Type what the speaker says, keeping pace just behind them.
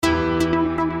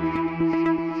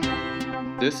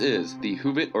This is the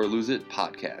Hoove It or Lose It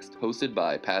podcast, hosted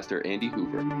by Pastor Andy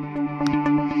Hoover.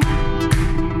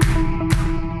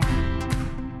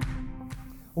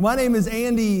 Well, my name is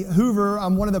Andy Hoover.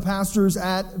 I'm one of the pastors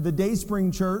at the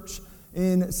Dayspring Church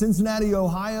in Cincinnati,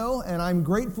 Ohio, and I'm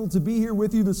grateful to be here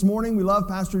with you this morning. We love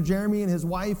Pastor Jeremy and his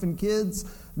wife and kids.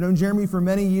 I've known Jeremy for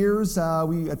many years.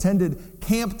 We attended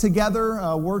camp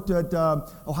together, worked at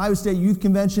Ohio State Youth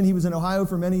Convention. He was in Ohio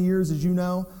for many years, as you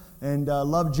know, and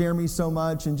love Jeremy so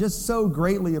much and just so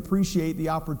greatly appreciate the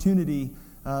opportunity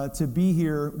to be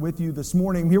here with you this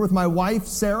morning. I'm here with my wife,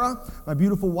 Sarah, my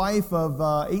beautiful wife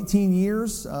of 18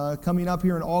 years, coming up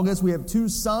here in August. We have two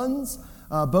sons,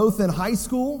 both in high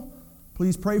school.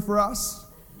 Please pray for us.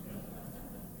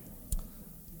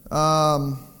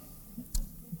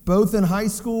 Both in high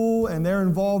school, and they're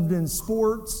involved in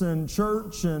sports and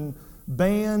church and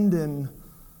band, and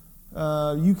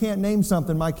you can't name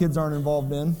something my kids aren't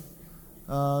involved in.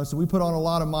 So we put on a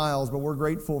lot of miles, but we're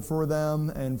grateful for them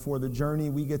and for the journey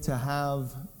we get to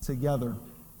have together.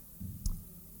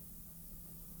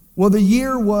 Well, the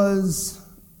year was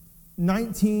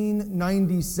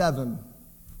 1997.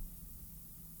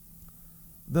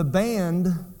 The band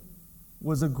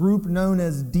was a group known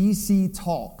as DC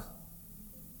Talk.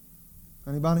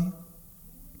 Anybody?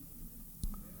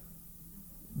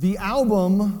 The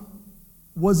album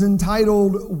was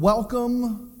entitled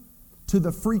Welcome to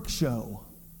the Freak Show.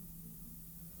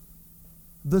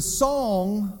 The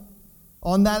song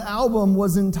on that album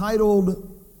was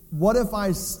entitled What If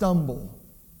I Stumble?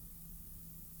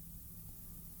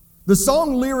 The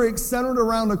song lyrics centered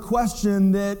around a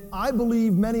question that I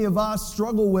believe many of us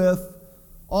struggle with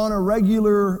on a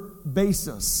regular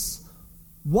basis.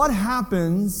 What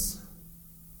happens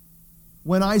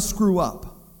when I screw up?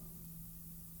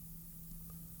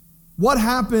 What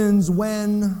happens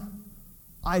when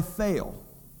I fail?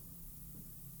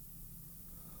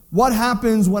 What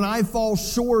happens when I fall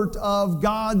short of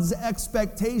God's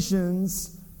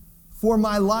expectations for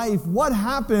my life? What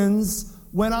happens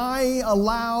when I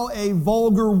allow a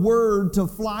vulgar word to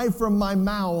fly from my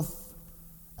mouth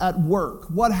at work?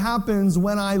 What happens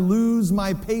when I lose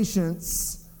my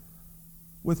patience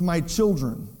with my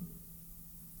children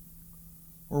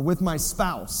or with my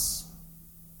spouse?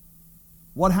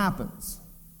 What happens?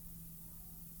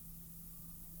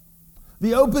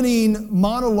 The opening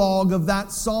monologue of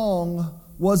that song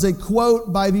was a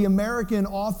quote by the American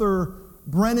author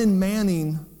Brennan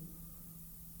Manning,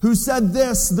 who said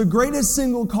this: "The greatest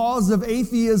single cause of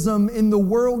atheism in the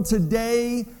world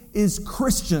today is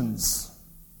Christians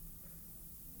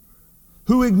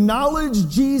who acknowledge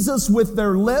Jesus with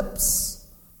their lips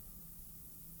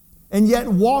and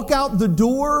yet walk out the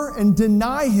door and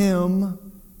deny Him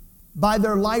by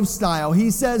their lifestyle."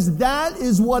 He says that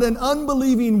is what an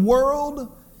unbelieving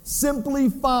world simply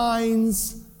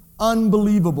finds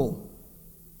unbelievable.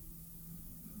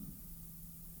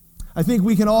 I think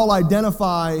we can all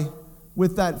identify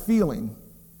with that feeling.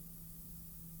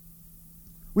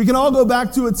 We can all go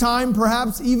back to a time,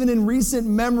 perhaps even in recent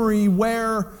memory,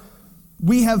 where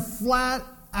we have flat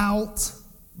out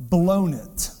blown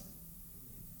it.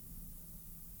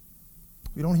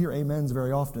 We don't hear amens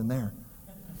very often there.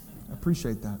 I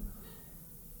appreciate that.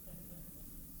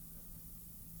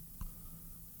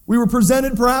 We were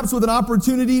presented perhaps with an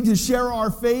opportunity to share our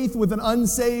faith with an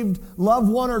unsaved loved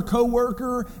one or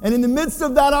coworker, and in the midst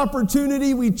of that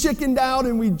opportunity, we chickened out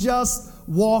and we just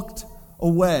walked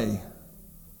away.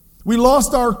 We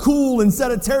lost our cool and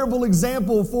set a terrible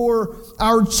example for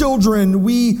our children.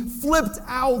 We flipped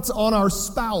out on our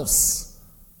spouse.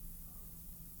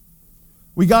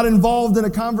 We got involved in a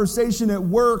conversation at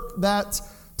work that,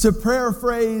 to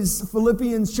paraphrase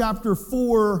Philippians chapter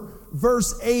 4,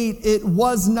 verse 8, it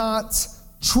was not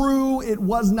true, it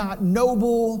was not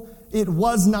noble, it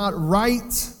was not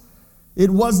right,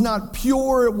 it was not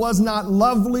pure, it was not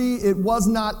lovely, it was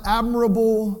not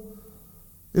admirable,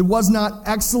 it was not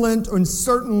excellent, and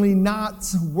certainly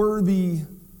not worthy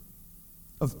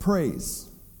of praise.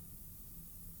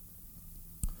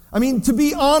 I mean, to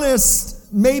be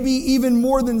honest, maybe even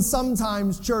more than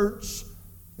sometimes, church,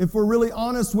 if we're really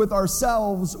honest with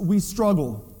ourselves, we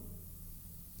struggle.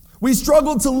 We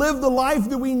struggle to live the life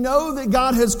that we know that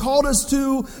God has called us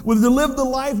to live the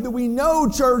life that we know,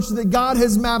 church, that God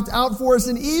has mapped out for us.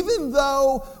 And even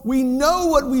though we know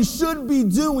what we should be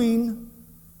doing,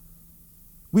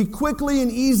 we quickly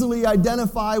and easily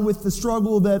identify with the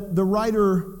struggle that the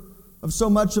writer of so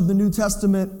much of the New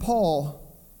Testament, Paul,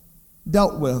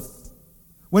 dealt with.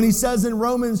 When he says in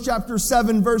Romans chapter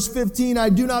 7, verse 15, "I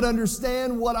do not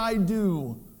understand what I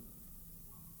do.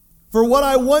 For what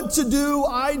I want to do,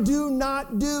 I do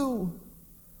not do.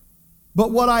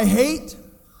 But what I hate,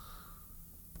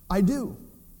 I do.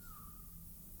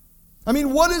 I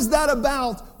mean, what is that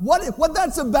about? What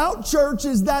that's about, church,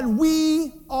 is that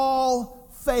we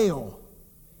all fail.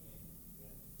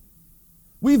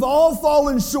 We've all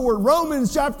fallen short.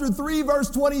 Romans chapter 3, verse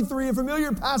 23, a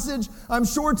familiar passage, I'm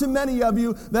sure to many of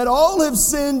you, that all have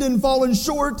sinned and fallen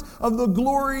short of the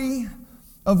glory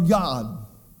of God.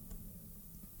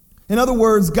 In other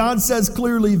words, God says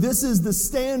clearly, this is the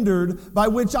standard by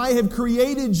which I have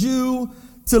created you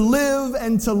to live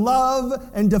and to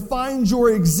love and to find your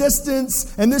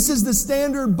existence. And this is the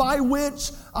standard by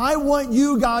which I want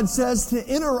you, God says, to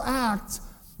interact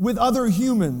with other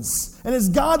humans. And as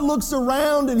God looks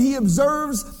around and He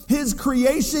observes His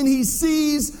creation, He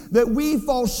sees that we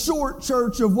fall short,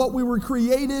 church, of what we were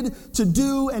created to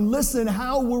do. And listen,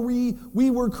 how were we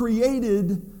were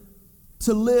created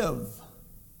to live.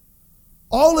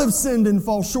 All have sinned and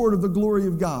fall short of the glory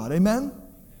of God. Amen?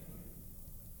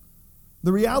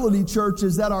 The reality, church,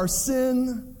 is that our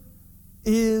sin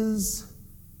is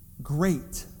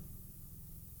great.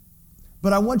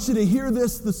 But I want you to hear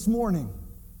this morning.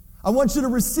 I want you to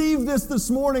receive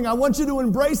this morning. I want you to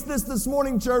embrace this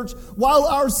morning, church. While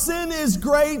our sin is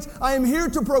great, I am here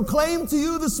to proclaim to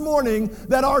you this morning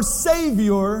that our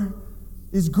Savior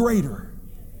is greater.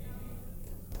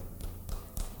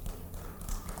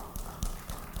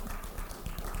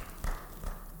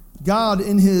 God,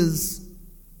 in His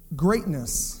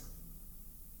greatness,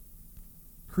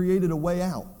 created a way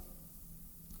out.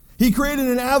 He created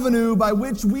an avenue by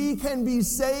which we can be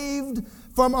saved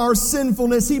from our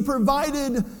sinfulness. He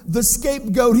provided the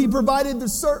scapegoat. He provided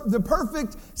the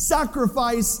perfect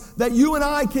sacrifice that you and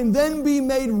I can then be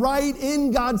made right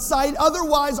in God's sight.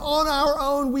 Otherwise, on our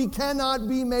own, we cannot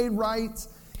be made right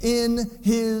in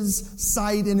His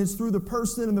sight. And it's through the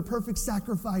person and the perfect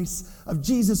sacrifice of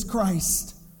Jesus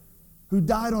Christ, who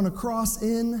died on a cross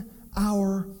in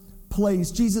our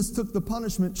place. Jesus took the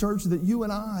punishment, church, that you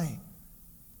and I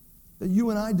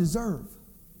deserve.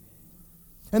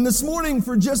 And this morning,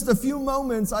 for just a few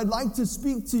moments, I'd like to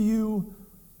speak to you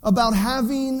about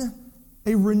having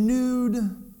a renewed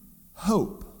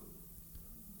hope.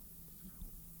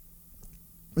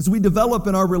 As we develop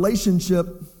in our relationship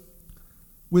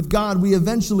with God, we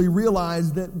eventually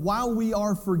realize that while we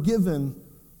are forgiven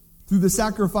through the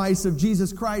sacrifice of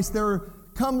Jesus Christ, there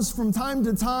comes from time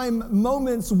to time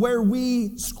moments where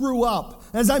we screw up.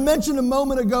 As I mentioned a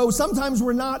moment ago, sometimes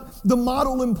we're not the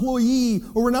model employee,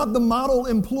 or we're not the model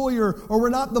employer, or we're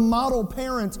not the model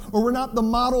parent, or we're not the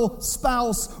model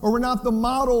spouse, or we're not the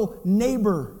model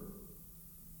neighbor.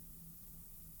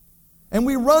 And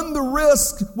we run the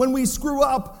risk when we screw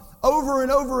up over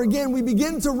and over again. We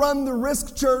begin to run the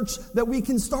risk, church, that we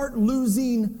can start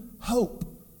losing hope.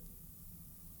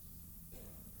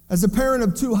 As a parent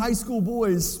of 2 high school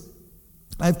boys,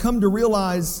 I've come to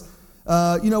realize,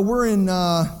 we're in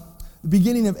the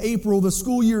beginning of April. The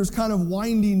school year is kind of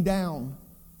winding down.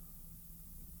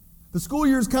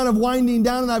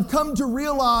 And I've come to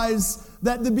realize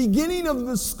that the beginning of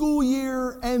the school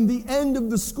year and the end of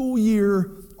the school year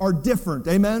are different.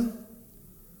 Amen?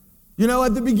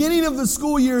 At the beginning of the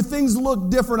school year, things look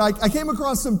different. I came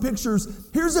across some pictures.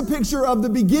 Here's a picture of the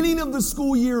beginning of the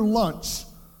school year lunch.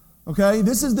 Okay,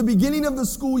 this is the beginning of the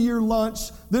school year lunch.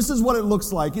 This is what it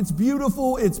looks like. It's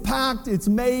beautiful, it's packed, it's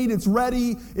made, it's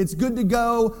ready, it's good to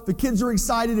go. The kids are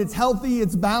excited, it's healthy,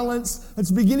 it's balanced. It's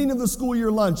the beginning of the school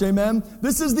year lunch, amen?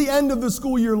 This is the end of the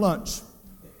school year lunch.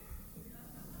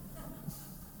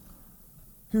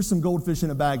 Here's some goldfish in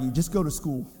a baggie. Just go to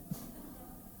school.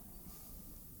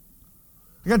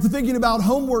 I got to thinking about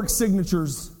homework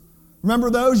signatures.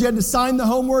 Remember those? You had to sign the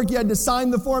homework. You had to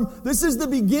sign the form. This is the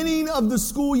beginning of the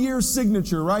school year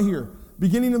signature right here.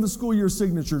 Beginning of the school year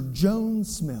signature. Joan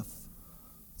Smith.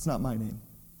 It's not my name.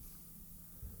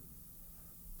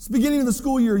 It's the beginning of the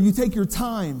school year. You take your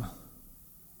time.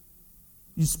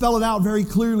 You spell it out very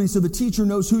clearly so the teacher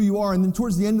knows who you are. And then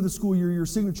towards the end of the school year, your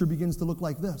signature begins to look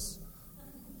like this.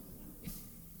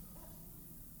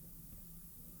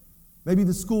 Maybe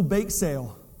the school bake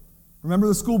sale. Remember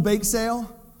the school bake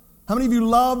sale? How many of you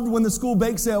loved when the school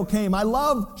bake sale came? I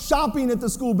love shopping at the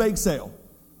school bake sale,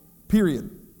 period.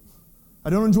 I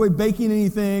don't enjoy baking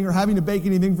anything or having to bake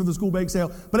anything for the school bake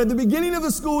sale. But at the beginning of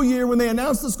the school year, when they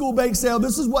announce the school bake sale,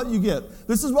 this is what you get.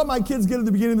 This is what my kids get at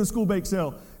the beginning of the school bake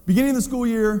sale. Beginning of the school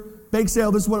year, bake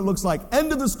sale, this is what it looks like.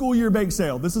 End of the school year, bake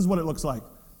sale, this is what it looks like.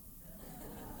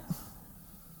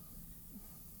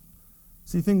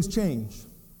 See, things change.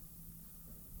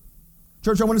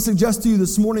 Church, I want to suggest to you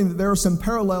this morning that there are some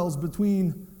parallels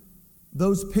between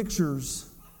those pictures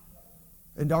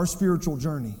and our spiritual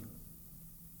journey.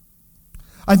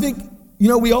 I think,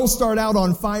 we all start out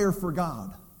on fire for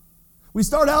God. We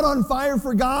start out on fire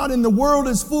for God, and the world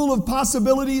is full of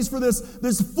possibilities for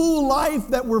this full life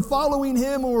that we're following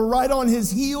Him, and we're right on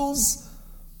His heels.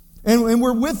 And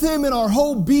we're with Him in our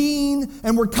whole being,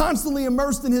 and we're constantly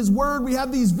immersed in His Word. We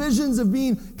have these visions of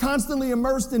being constantly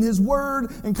immersed in His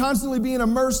Word and constantly being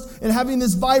immersed in having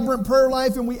this vibrant prayer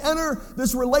life. And we enter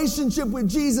this relationship with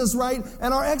Jesus, right?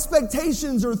 And our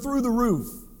expectations are through the roof.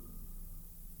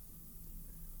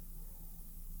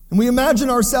 And we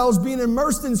imagine ourselves being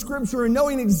immersed in Scripture and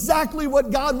knowing exactly what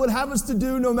God would have us to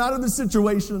do no matter the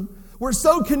situation. We're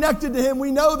so connected to Him.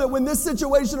 We know that when this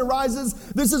situation arises,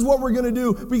 this is what we're going to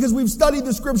do because we've studied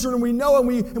the Scripture and we know and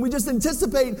we just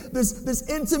anticipate this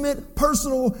intimate,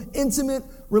 personal, intimate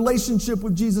relationship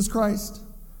with Jesus Christ.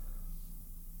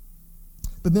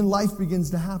 But then life begins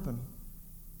to happen.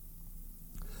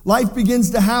 Life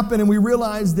begins to happen and we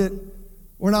realize that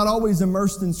we're not always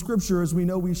immersed in Scripture as we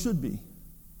know we should be.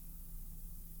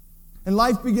 And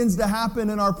life begins to happen,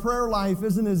 and our prayer life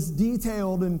isn't as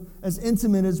detailed and as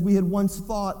intimate as we had once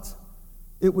thought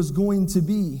it was going to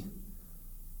be.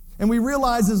 And we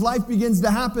realize as life begins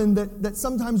to happen that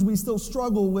sometimes we still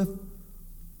struggle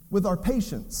with our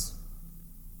patience.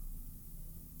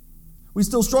 We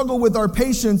still struggle with our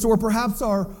patience or perhaps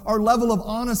our level of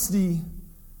honesty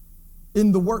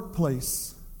in the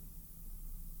workplace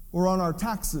or on our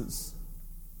taxes.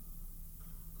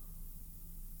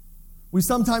 We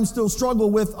sometimes still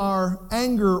struggle with our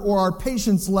anger or our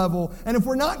patience level. And if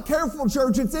we're not careful,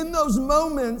 church, it's in those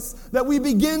moments that we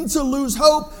begin to lose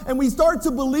hope and we start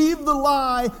to believe the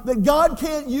lie that God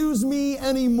can't use me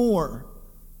anymore.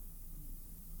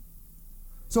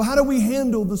 So how do we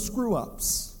handle the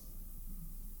screw-ups?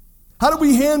 How do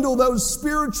we handle those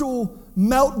spiritual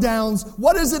meltdowns?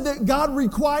 What is it that God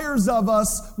requires of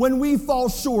us when we fall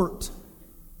short?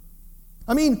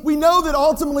 I mean, we know that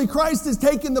ultimately Christ has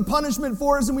taken the punishment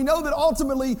for us, and we know that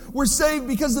ultimately we're saved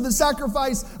because of the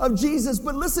sacrifice of Jesus.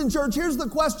 But listen, church, here's the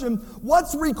question.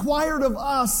 What's required of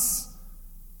us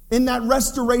in that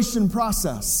restoration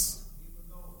process?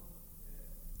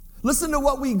 Listen to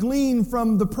what we glean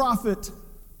from the prophet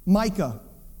Micah.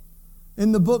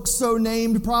 In the book so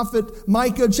named, prophet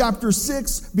Micah chapter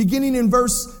 6, beginning in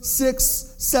verse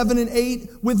 6, 7, and 8.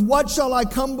 With what shall I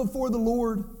come before the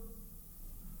Lord?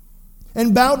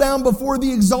 And bow down before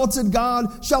the exalted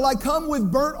God? Shall I come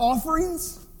with burnt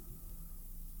offerings?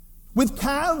 With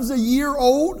calves a year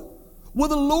old? Will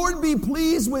the Lord be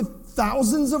pleased with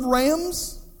thousands of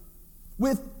rams?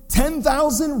 With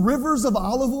 10,000 rivers of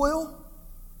olive oil?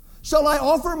 Shall I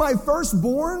offer my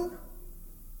firstborn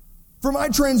for my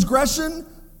transgression,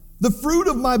 the fruit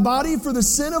of my body for the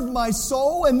sin of my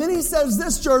soul? And then he says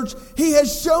this, church, He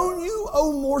has shown you,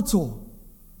 O mortal,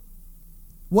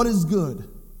 what is good.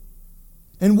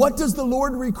 And what does the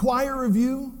Lord require of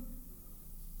you?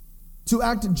 To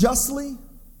act justly,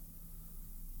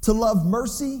 to love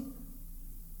mercy,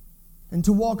 and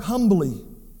to walk humbly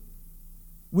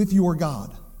with your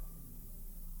God.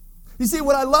 You see,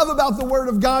 what I love about the Word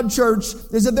of God, church,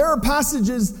 is that there are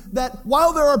passages that,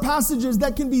 while there are passages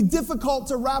that can be difficult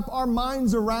to wrap our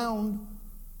minds around,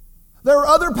 there are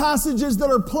other passages that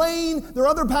are plain. There are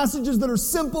other passages that are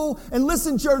simple. And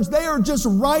listen, church, they are just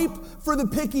ripe for the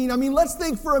picking. I mean, let's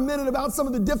think for a minute about some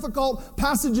of the difficult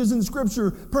passages in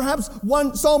Scripture. Perhaps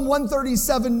Psalm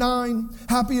 137:9.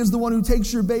 Happy is the one who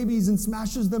takes your babies and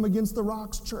smashes them against the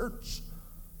rocks, church.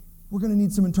 We're going to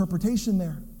need some interpretation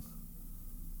there.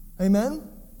 Amen?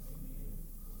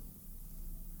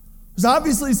 There's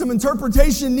obviously some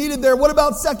interpretation needed there. What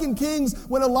about 2 Kings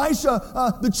when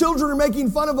Elisha, the children are making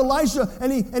fun of Elisha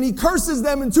and he curses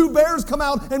them and 2 bears come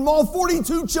out and maul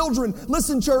 42 children.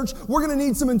 Listen, church, we're going to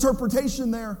need some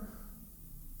interpretation there.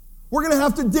 We're going to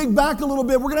have to dig back a little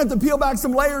bit. We're going to have to peel back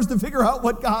some layers to figure out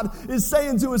what God is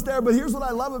saying to us there. But here's what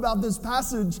I love about this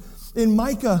passage in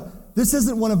Micah. This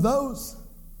isn't one of those.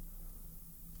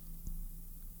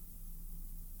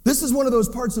 This is one of those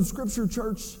parts of Scripture,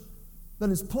 church, that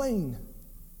is plain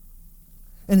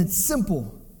and it's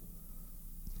simple.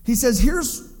 He says,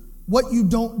 here's what you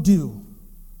don't do.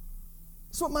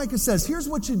 That's what Micah says. Here's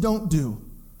what you don't do.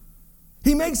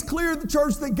 He makes clear to the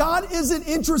church that God isn't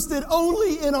interested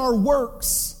only in our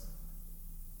works.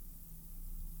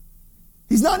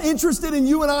 He's not interested in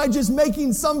you and I just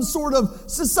making some sort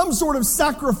of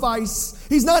sacrifice.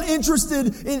 He's not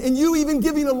interested in you even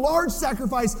giving a large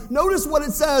sacrifice. Notice what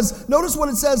it says.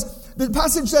 The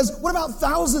passage says, what about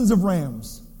thousands of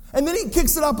rams? And then he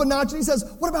kicks it up a notch and he says,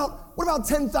 what about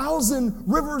 10,000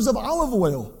 rivers of olive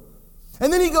oil?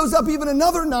 And then he goes up even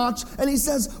another notch and he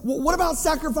says, well, what about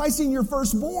sacrificing your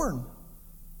firstborn?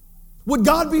 Would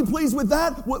God be pleased with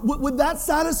that? Would that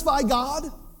satisfy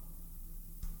God?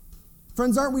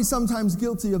 Friends, aren't we sometimes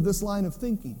guilty of this line of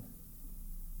thinking?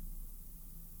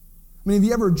 I mean, have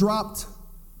you ever dropped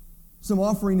some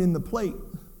offering in the plate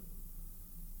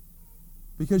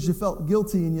because you felt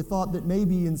guilty and you thought that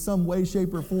maybe in some way,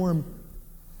 shape, or form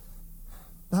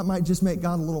that might just make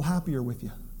God a little happier with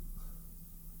you?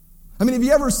 I mean, have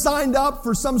you ever signed up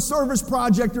for some service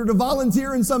project or to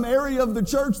volunteer in some area of the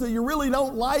church that you really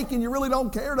don't like and you really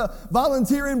don't care to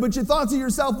volunteer in, but you thought to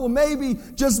yourself, well, maybe,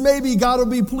 just maybe, God will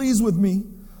be pleased with me?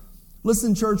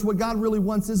 Listen, church, what God really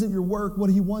wants isn't your work.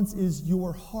 What He wants is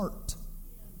your heart.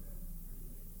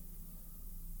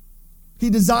 He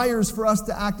desires for us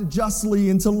to act justly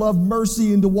and to love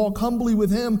mercy and to walk humbly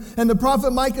with Him. And the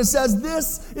prophet Micah says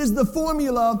this is the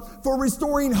formula for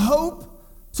restoring hope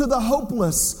to the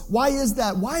hopeless. Why is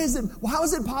that? How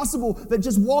is it possible that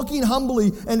just walking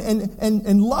humbly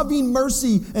and loving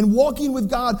mercy and walking with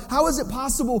God, how is it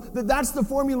possible that that's the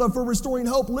formula for restoring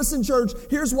hope? Listen, church,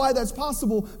 here's why that's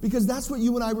possible. Because that's what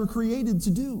you and I were created to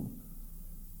do.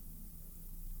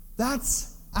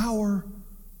 That's our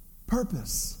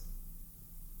purpose.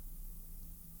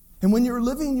 And when you're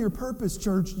living your purpose,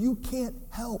 church, you can't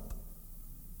help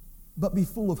but be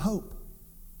full of hope.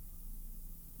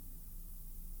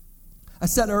 I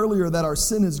said earlier that our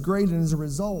sin is great, and as a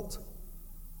result,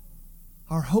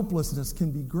 our hopelessness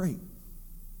can be great.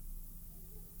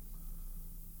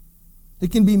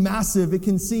 It can be massive. It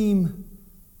can seem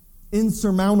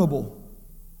insurmountable.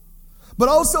 But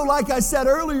also, like I said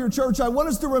earlier, church, I want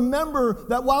us to remember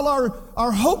that while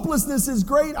our hopelessness is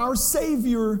great, our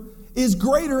Savior is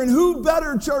greater. And who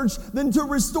better, church, than to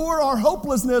restore our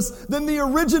hopelessness than the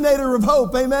originator of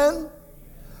hope? Amen?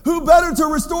 Who better to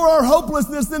restore our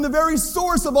hopelessness than the very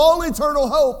source of all eternal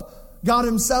hope, God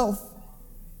Himself?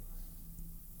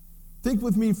 Think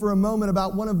with me for a moment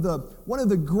about one of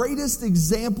the greatest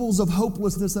examples of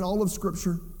hopelessness in all of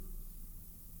Scripture.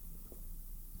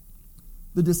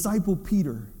 The disciple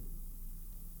Peter.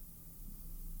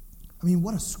 I mean,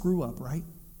 what a screw up, right?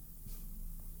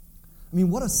 I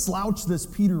mean, what a slouch this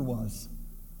Peter was.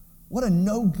 What a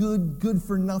no good, good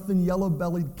for nothing,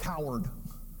 yellow-bellied coward.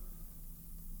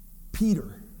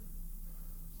 Peter.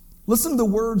 Listen to the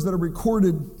words that are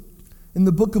recorded in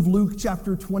the book of Luke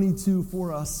chapter 22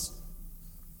 for us.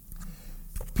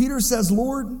 Peter says,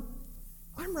 Lord,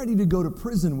 I'm ready to go to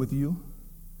prison with you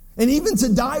and even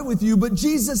to die with you. But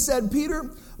Jesus said, Peter,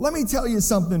 let me tell you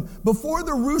something. Before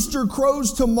the rooster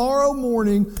crows tomorrow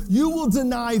morning, you will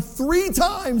deny 3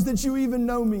 times that you even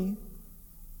know me.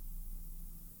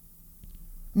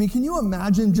 I mean, can you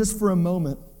imagine just for a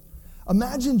moment?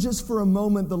 Imagine just for a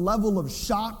moment the level of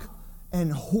shock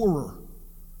and horror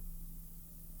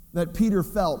that Peter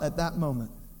felt at that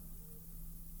moment.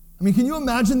 I mean, can you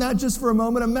imagine that just for a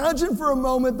moment? Imagine for a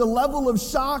moment the level of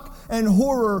shock and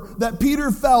horror that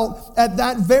Peter felt at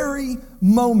that very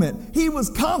moment. He was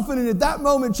confident at that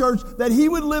moment, church, that he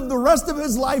would live the rest of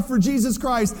his life for Jesus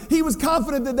Christ. He was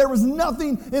confident that there was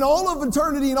nothing in all of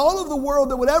eternity, in all of the world,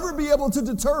 that would ever be able to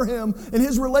deter him in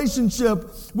his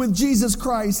relationship with Jesus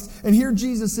Christ. And here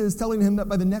Jesus is telling him that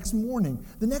by the next morning,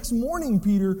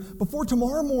 Peter, before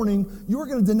tomorrow morning, you're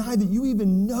going to deny that you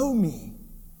even know me.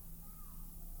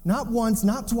 Not once,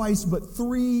 not twice, but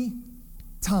 3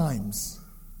 times.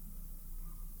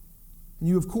 And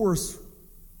you of course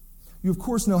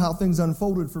know how things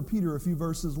unfolded for Peter a few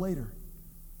verses later.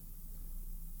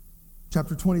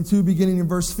 Chapter 22, beginning in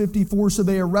verse 54, so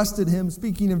they arrested him,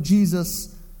 speaking of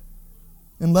Jesus,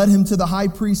 and led him to the high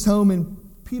priest's home, and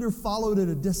Peter followed at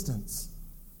a distance.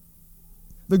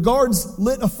 The guards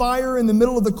lit a fire in the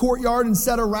middle of the courtyard and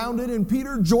sat around it, and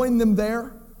Peter joined them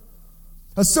there.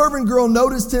 A servant girl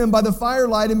noticed him by the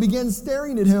firelight and began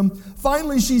staring at him.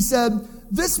 Finally, she said,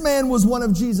 "This man was one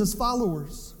of Jesus'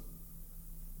 followers."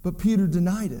 But Peter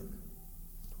denied it.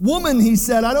 "Woman," he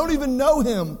said, "I don't even know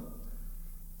him."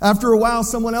 After a while,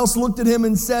 someone else looked at him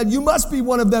and said, "You must be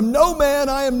one of them." "No, man,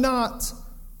 I am not,"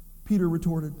 Peter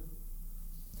retorted.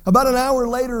 About an hour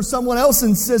later, someone else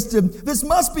insisted, "This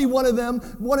must be one of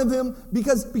them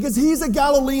because he's a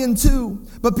Galilean too."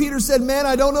 But Peter said, "Man,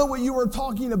 I don't know what you are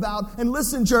talking about." And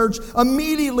listen, church,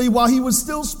 immediately while he was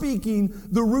still speaking,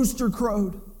 the rooster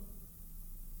crowed.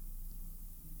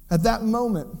 At that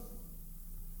moment,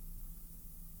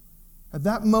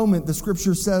 the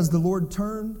scripture says the Lord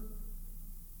turned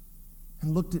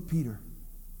and looked at Peter.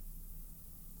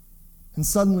 And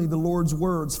suddenly the Lord's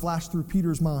words flashed through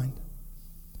Peter's mind.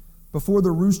 "Before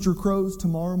the rooster crows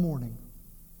tomorrow morning,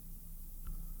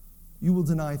 you will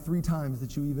deny 3 times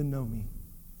that you even know me."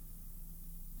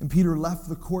 And Peter left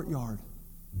the courtyard,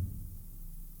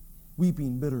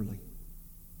 weeping bitterly.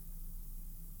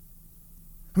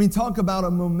 I mean, talk about a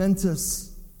momentous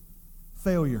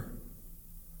failure.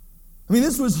 I mean,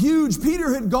 this was huge.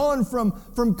 Peter had gone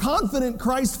from confident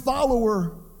Christ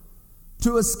follower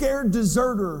to a scared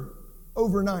deserter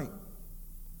overnight.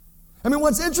 I mean,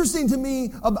 what's interesting to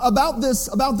me about this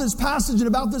passage and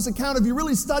about this account, if you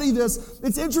really study this,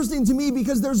 it's interesting to me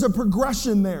because there's a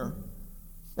progression there.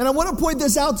 And I want to point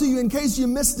this out to you in case you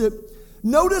missed it.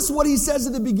 Notice what he says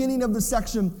at the beginning of the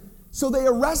section. So they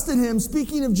arrested him,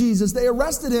 speaking of Jesus, they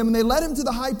arrested him and they led him to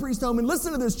the high priest's home. And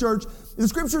listen to this, church. The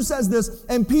scripture says this,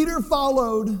 and Peter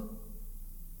followed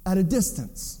at a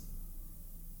distance.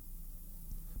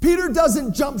 Peter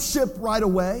doesn't jump ship right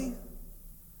away.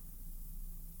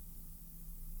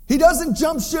 He doesn't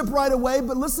jump ship right away,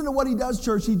 but listen to what he does,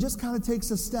 church. He just kind of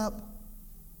takes a step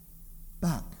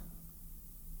back.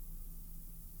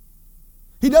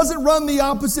 He doesn't run the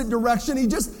opposite direction. He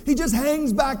just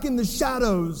hangs back in the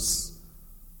shadows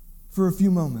for a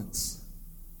few moments.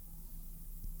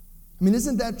 I mean,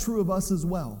 isn't that true of us as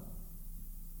well?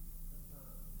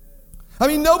 I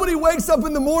mean, nobody wakes up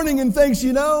in the morning and thinks,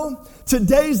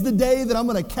 today's the day that I'm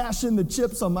going to cash in the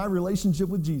chips on my relationship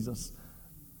with Jesus.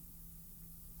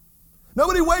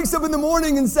 Nobody wakes up in the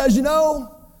morning and says,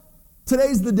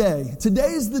 today's the day.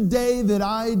 Today's the day that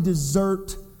I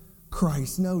desert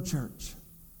Christ. No, church.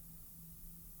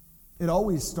 It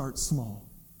always starts small.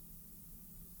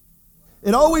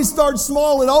 It always starts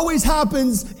small. It always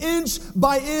happens inch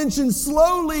by inch, and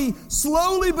slowly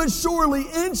but surely,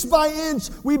 inch by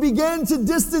inch, we begin to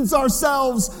distance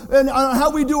ourselves in how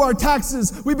we do our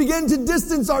taxes. We begin to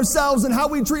distance ourselves in how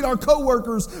we treat our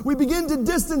coworkers. We begin to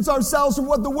distance ourselves from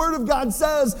what the Word of God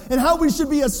says and how we should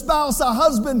be a spouse, a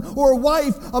husband, or a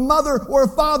wife, a mother, or a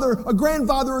father, a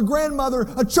grandfather, a grandmother,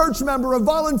 a church member, a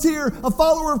volunteer, a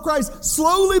follower of Christ.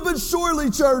 Slowly but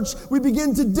surely, church, we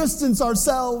begin to distance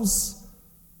ourselves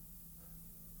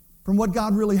from what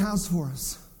God really has for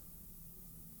us.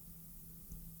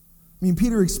 I mean,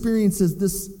 Peter experiences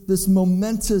this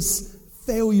momentous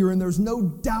failure, and there's no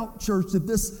doubt, church, that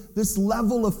this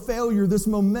level of failure, this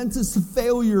momentous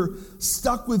failure,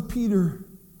 stuck with Peter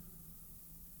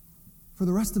for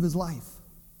the rest of his life.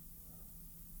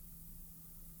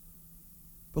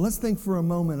 But let's think for a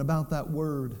moment about that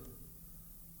word,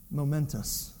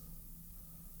 momentous.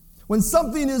 When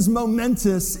something is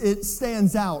momentous, it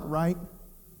stands out, right?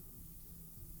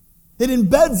 It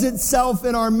embeds itself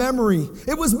in our memory.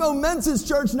 It was momentous,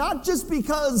 church, not just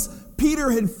because Peter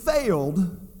had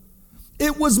failed.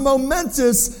 It was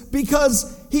momentous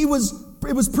because it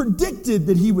was predicted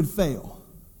that he would fail.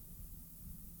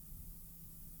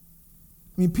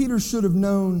 I mean, Peter should have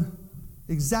known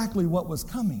exactly what was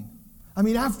coming. I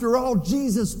mean, after all,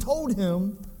 Jesus told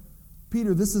him,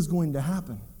 Peter, this is going to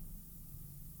happen.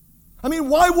 I mean,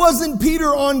 why wasn't Peter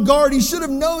on guard? He should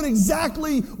have known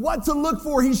exactly what to look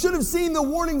for. He should have seen the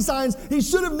warning signs. He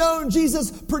should have known Jesus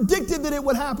predicted that it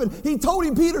would happen. He told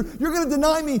him, Peter, you're going to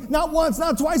deny me not once,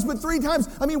 not twice, but 3 times.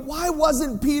 I mean, why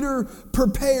wasn't Peter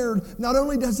prepared? Not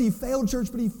only does he fail, church,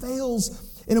 but he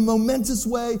fails in a momentous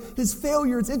way. His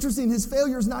failure, it's interesting, his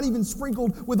failure is not even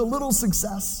sprinkled with a little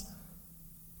success.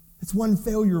 It's one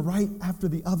failure right after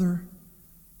the other,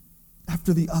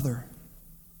 after the other.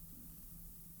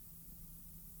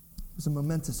 It was a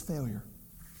momentous failure.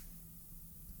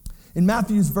 In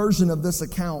Matthew's version of this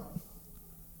account,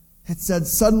 it said,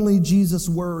 suddenly Jesus'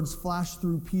 words flashed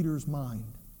through Peter's mind.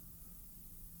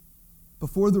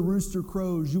 Before the rooster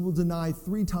crows, you will deny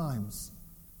 3 times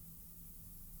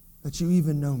that you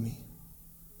even know me.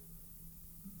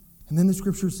 And then the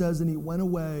scripture says, and he went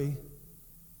away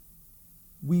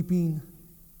weeping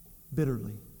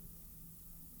bitterly.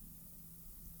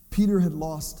 Peter had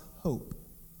lost hope.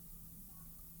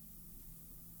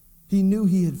 He knew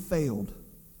he had failed.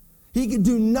 He could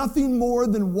do nothing more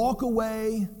than walk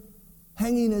away,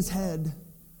 hanging his head,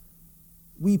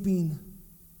 weeping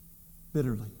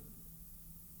bitterly.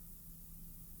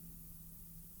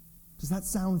 Does that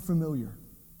sound familiar?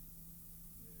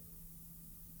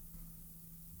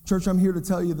 Church, I'm here to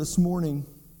tell you this morning,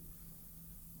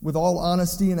 with all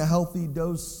honesty and a healthy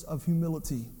dose of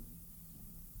humility,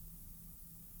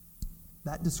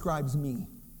 that describes me.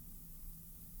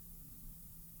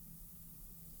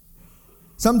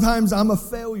 Sometimes I'm a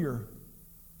failure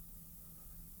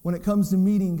when it comes to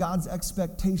meeting God's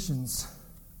expectations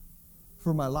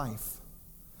for my life.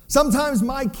 Sometimes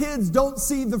my kids don't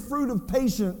see the fruit of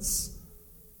patience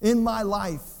in my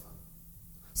life.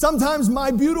 Sometimes my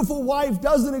beautiful wife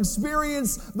doesn't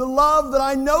experience the love that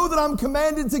I know that I'm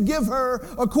commanded to give her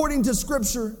according to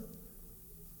Scripture.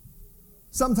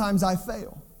 Sometimes I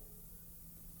fail.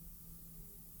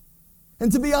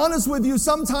 And to be honest with you,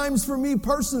 sometimes for me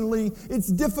personally, it's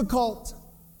difficult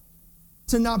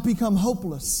to not become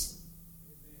hopeless.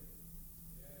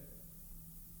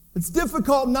 It's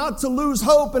difficult not to lose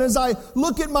hope. And as I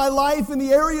look at my life and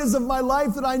the areas of my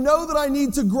life that I know that I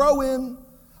need to grow in,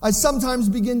 I sometimes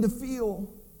begin to feel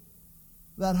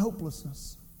that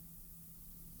hopelessness.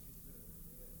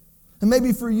 And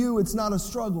maybe for you, it's not a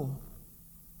struggle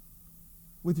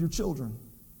with your children.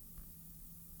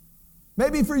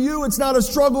 Maybe for you, it's not a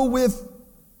struggle with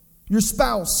your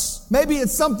spouse. Maybe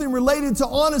it's something related to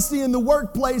honesty in the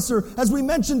workplace, or as we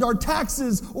mentioned, our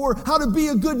taxes, or how to be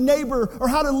a good neighbor, or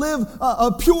how to live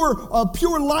a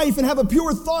pure life and have a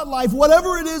pure thought life.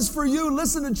 Whatever it is for you,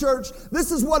 listen to church,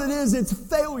 this is what it is. It's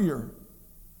failure.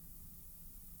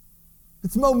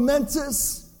 It's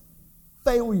momentous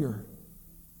failure.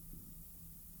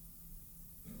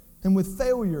 And with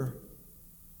failure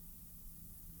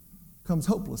comes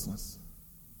hopelessness.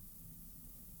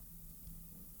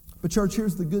 But church,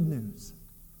 here's the good news.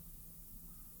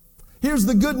 Here's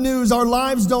the good news. Our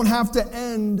lives don't have to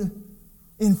end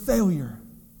in failure.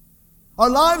 Our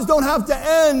lives don't have to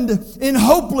end in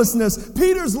hopelessness.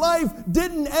 Peter's life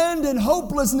didn't end in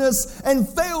hopelessness and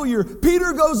failure.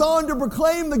 Peter goes on to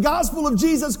proclaim the gospel of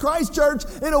Jesus Christ, church,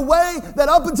 in a way that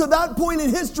up until that point in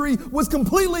history was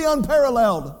completely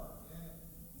unparalleled.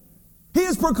 He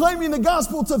is proclaiming the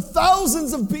gospel to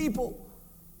thousands of people.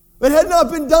 It had not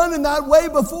been done in that way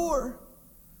before.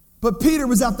 But Peter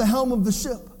was at the helm of the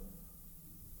ship.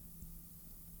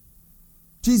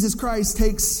 Jesus Christ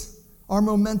takes our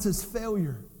momentous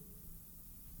failure.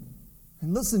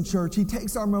 And listen, church, He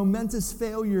takes our momentous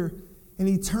failure and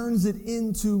He turns it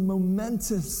into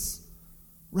momentous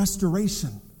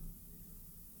restoration.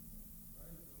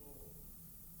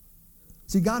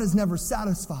 See, God is never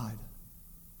satisfied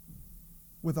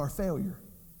with our failure.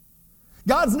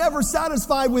 God's never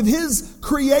satisfied with His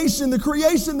creation, the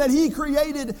creation that He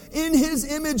created in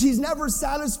His image. He's never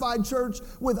satisfied, church,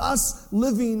 with us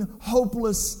living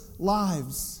hopeless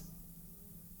lives.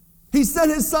 He sent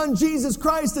His Son, Jesus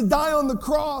Christ, to die on the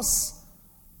cross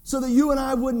so that you and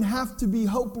I wouldn't have to be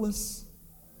hopeless.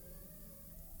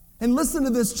 And listen to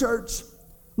this, church.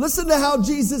 Listen to how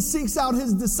Jesus seeks out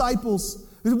His disciples.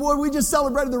 Boy, we just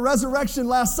celebrated the resurrection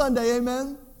last Sunday,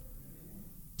 amen?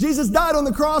 Jesus died on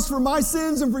the cross for my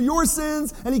sins and for your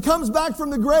sins, and He comes back from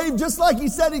the grave just like He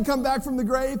said He'd come back from the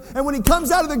grave. And when He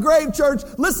comes out of the grave, church,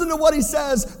 listen to what He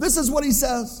says. This is what He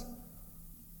says.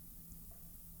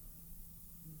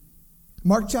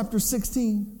 Mark chapter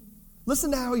 16. Listen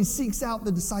to how He seeks out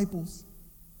the disciples.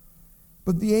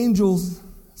 But the angels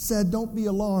said, "Don't be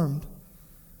alarmed.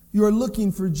 You are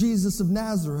looking for Jesus of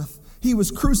Nazareth. He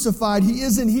was crucified. He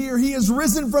isn't here. He is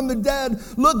risen from the dead.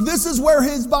 Look, this is where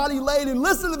His body laid." And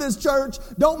listen to this, church.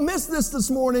 Don't miss this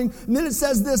morning. And then it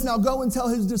says this, "Now go and tell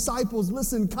His disciples,"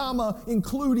 listen, comma,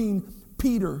 including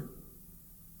Peter,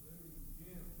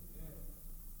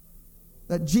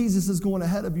 "that Jesus is going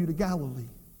ahead of you to Galilee.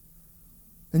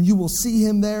 And you will see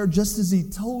Him there just as He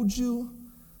told you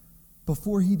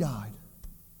before He died."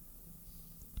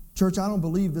 Church, I don't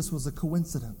believe this was a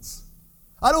coincidence.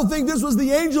 I don't think this was the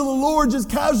angel of the Lord just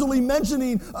casually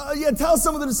mentioning, tell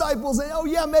some of the disciples,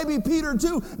 and, maybe Peter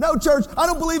too. No, church, I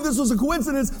don't believe this was a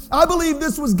coincidence. I believe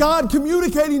this was God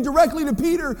communicating directly to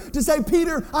Peter to say,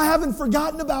 "Peter, I haven't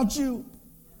forgotten about you."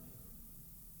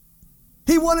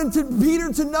 He wanted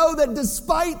Peter to know that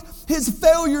despite his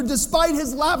failure, despite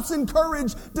his lapse in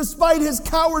courage, despite his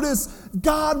cowardice,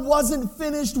 God wasn't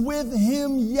finished with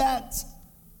him yet.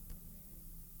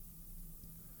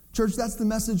 Church, that's the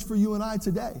message for you and I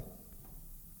today.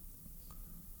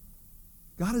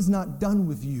 God is not done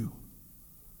with you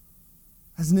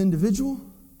as an individual.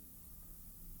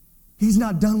 He's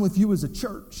not done with you as a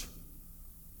church.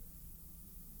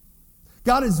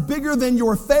 God is bigger than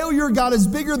your failure. God is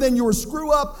bigger than your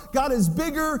screw up. God is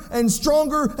bigger and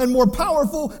stronger and more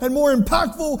powerful and more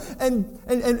impactful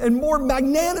and more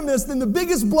magnanimous than the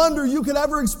biggest blunder you could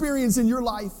ever experience in your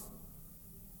life.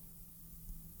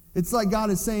 It's like God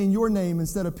is saying your name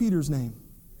instead of Peter's name.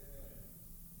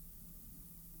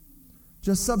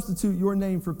 Just substitute your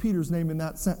name for Peter's name in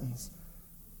that sentence.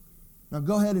 Now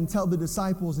go ahead and tell the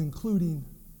disciples, including,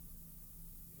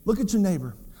 look at your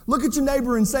neighbor. Look at your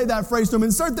neighbor and say that phrase to them.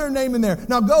 Insert their name in there.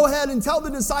 Now go ahead and tell the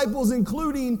disciples,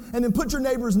 including, and then put your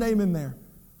neighbor's name in there.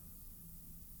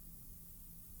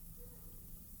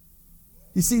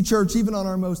 You see, church, even on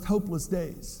our most hopeless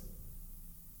days,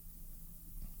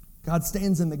 God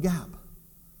stands in the gap,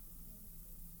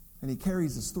 and He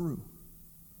carries us through.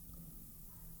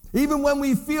 Even when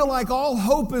we feel like all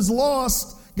hope is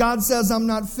lost, God says, "I'm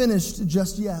not finished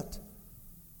just yet."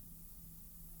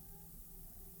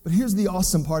 But here's the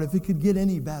awesome part, if it could get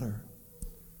any better.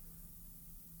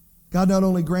 God not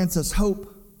only grants us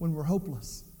hope when we're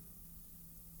hopeless,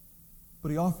 but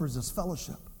He offers us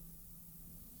fellowship.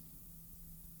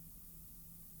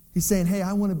 He's saying, hey,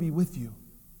 I want to be with you.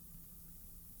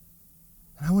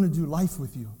 And I want to do life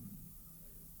with you.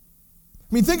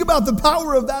 I mean, think about the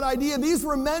power of that idea. These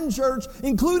were men, church,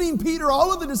 including Peter,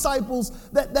 all of the disciples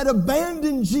that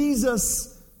abandoned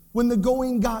Jesus when the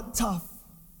going got tough.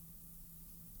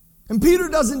 And Peter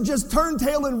doesn't just turn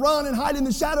tail and run and hide in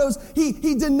the shadows.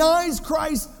 He denies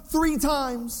Christ 3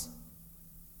 times.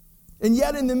 And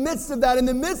yet in the midst of that, in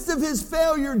the midst of his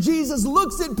failure, Jesus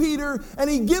looks at Peter and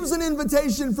he gives an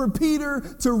invitation for Peter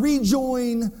to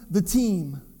rejoin the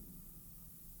team.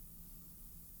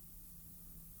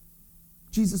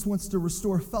 Jesus wants to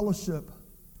restore fellowship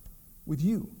with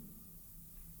you.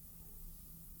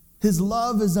 His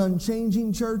love is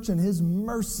unchanging, church, and his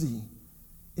mercy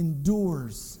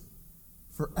endures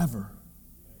forever.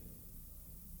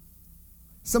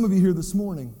 Some of you here this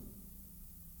morning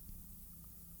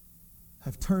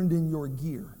have turned in your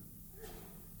gear.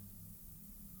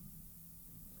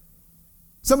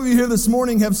 Some of you here this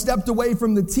morning have stepped away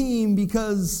from the team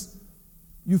because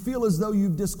you feel as though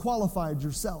you've disqualified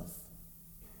yourself.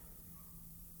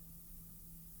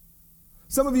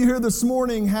 Some of you here this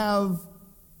morning have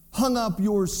hung up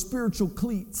your spiritual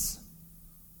cleats.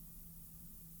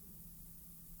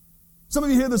 Some of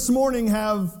you here this morning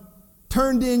have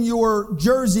turned in your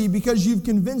jersey because you've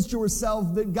convinced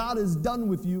yourself that God is done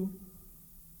with you.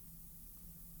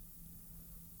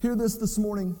 Hear this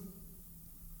morning.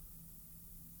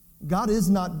 God is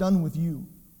not done with you.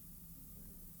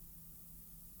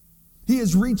 He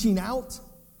is reaching out.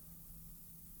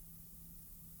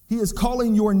 He is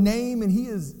calling your name, and he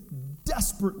is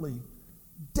desperately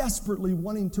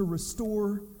wanting to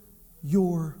restore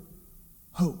your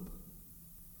hope.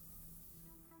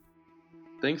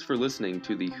 Thanks for listening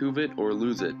to the Who've It or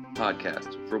Lose It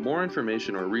podcast. For more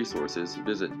information or resources,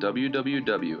 visit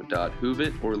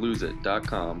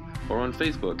www.who'veitorloseit.com or on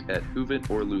Facebook at Who've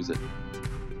It or Lose It.